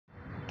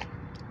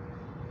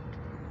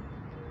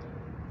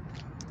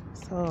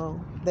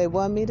So they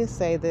want me to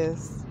say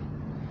this,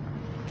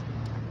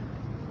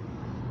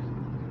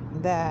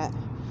 that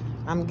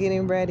I'm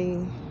getting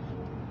ready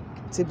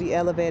to be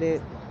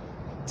elevated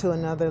to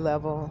another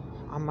level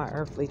on my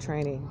earthly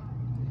training.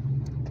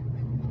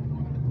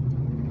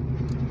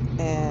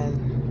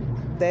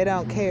 And they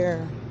don't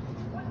care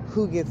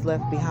who gets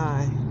left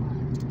behind,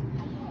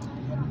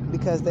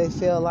 because they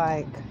feel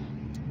like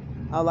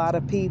a lot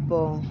of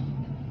people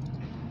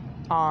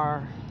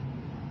are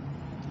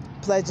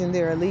pledging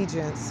their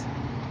allegiance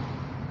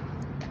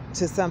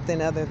to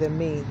something other than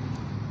me.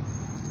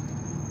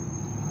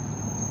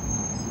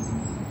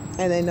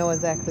 And they know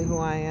exactly who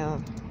I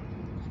am.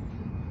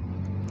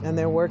 And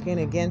they're working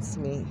against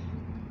me,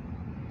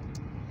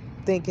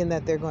 thinking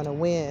that they're going to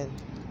win.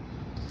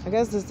 I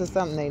guess this is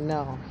something they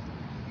know.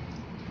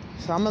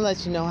 So I'm going to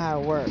let you know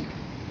how it works.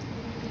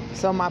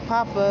 So my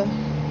papa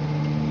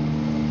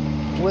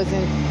was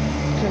in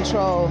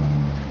control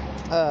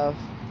of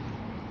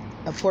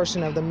a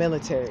portion of the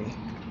military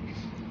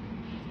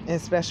and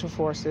special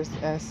forces,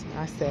 as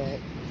I said,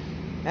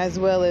 as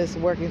well as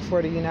working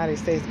for the United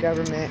States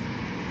government,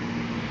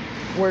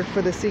 worked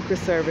for the Secret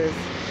Service,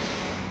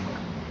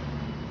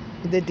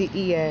 the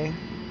DEA,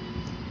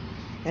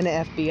 and the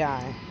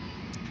FBI.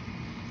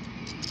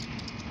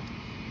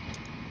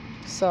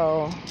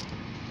 So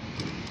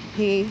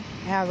he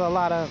has a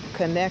lot of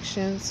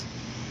connections,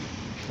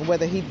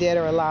 whether he dead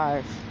or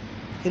alive.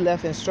 He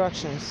left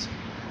instructions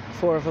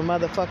for if a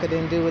motherfucker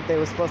didn't do what they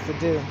were supposed to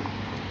do.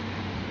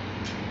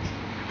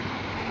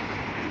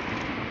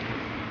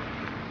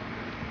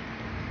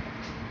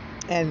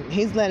 And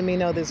he's letting me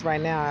know this right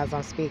now as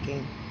I'm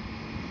speaking.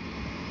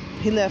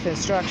 He left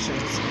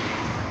instructions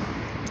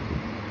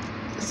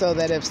so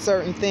that if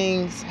certain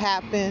things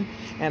happen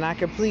and I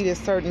completed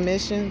certain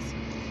missions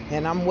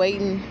and I'm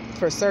waiting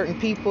for certain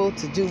people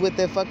to do what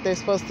the fuck they're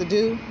supposed to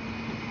do,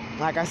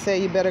 like I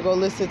said, you better go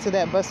listen to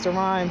that Busta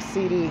Rhymes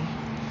CD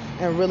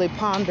and really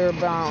ponder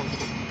about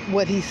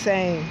what he's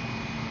saying.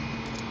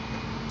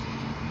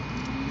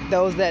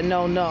 Those that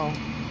know.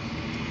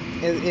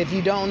 If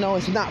you don't know,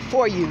 it's not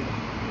for you.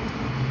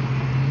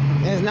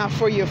 It's not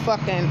for your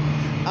fucking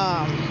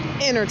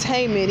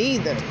entertainment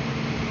either.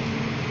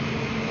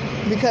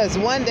 Because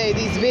one day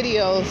these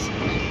videos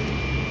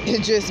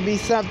could just be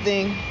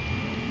something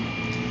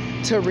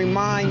to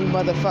remind you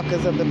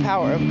motherfuckers of the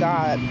power of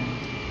God.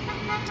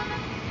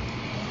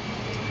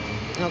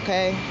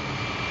 Okay?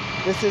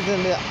 This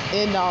isn't the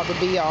end all, the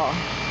be all.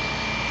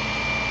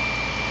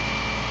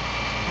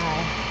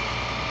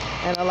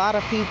 And a lot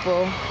of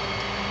people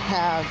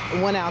have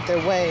went out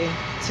their way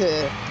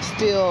to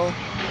steal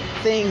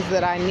things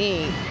that I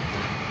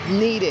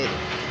needed.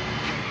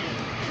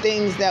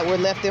 Things that were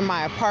left in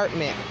my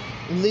apartment.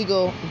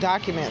 Legal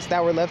documents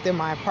that were left in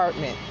my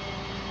apartment.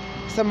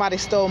 Somebody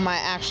stole my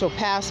actual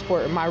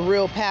passport, my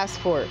real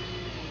passport.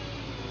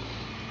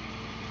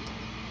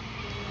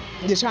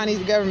 The Chinese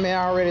government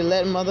already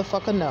let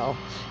motherfucker know.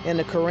 And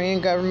the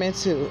Korean government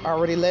too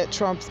already let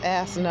Trump's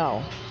ass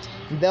know.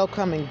 They'll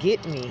come and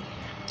get me.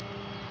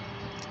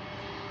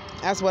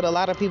 That's what a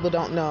lot of people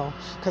don't know,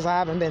 because I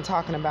haven't been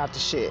talking about the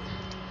shit.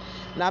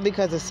 Not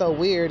because it's so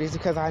weird, it's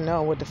because I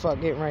know what the fuck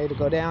getting ready to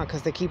go down,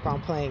 because they keep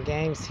on playing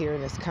games here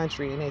in this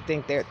country and they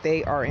think that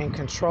they are in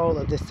control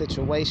of this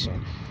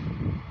situation.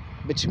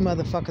 But you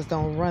motherfuckers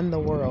don't run the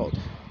world.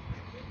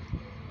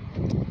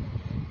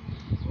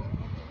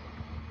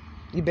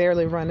 You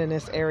barely run in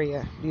this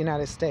area, the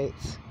United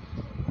States.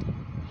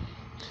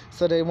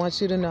 So they want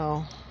you to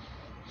know,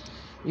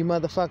 you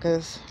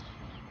motherfuckers,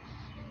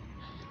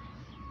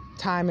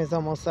 time is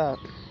almost up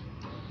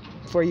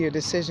for your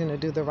decision to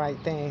do the right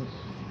thing.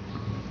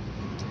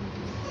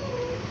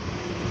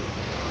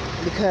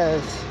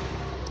 Because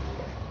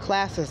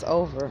class is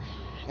over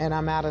and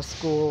I'm out of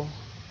school.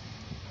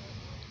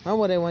 That's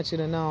what they want you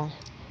to know.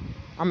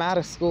 I'm out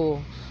of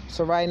school.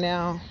 So right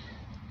now,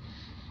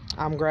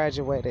 I'm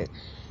graduated.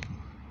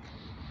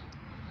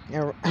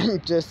 And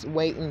I'm just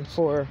waiting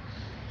for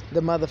the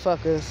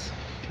motherfuckers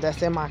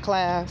that's in my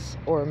class,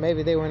 or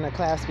maybe they were in the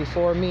class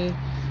before me,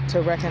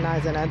 to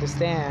recognize and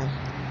understand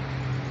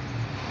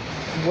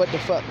what the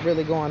fuck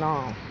really going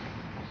on.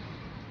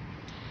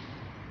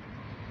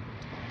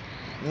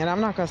 And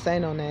I'm not going to say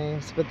no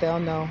names, but they'll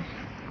know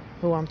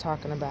who I'm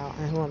talking about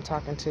and who I'm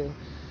talking to.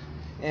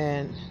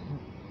 And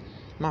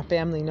my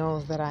family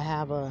knows that I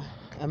have a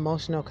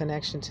emotional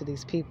connection to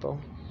these people.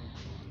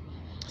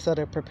 So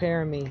they're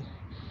preparing me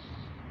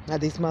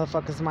that these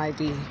motherfuckers might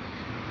be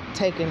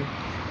taken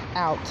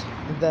out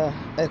the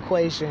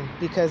equation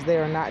because they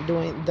are not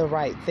doing the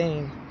right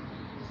thing.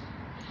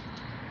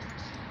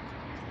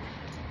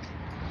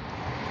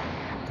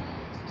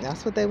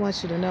 That's what they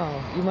want you to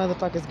know. You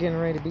motherfuckers getting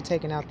ready to be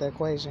taken out the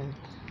equation.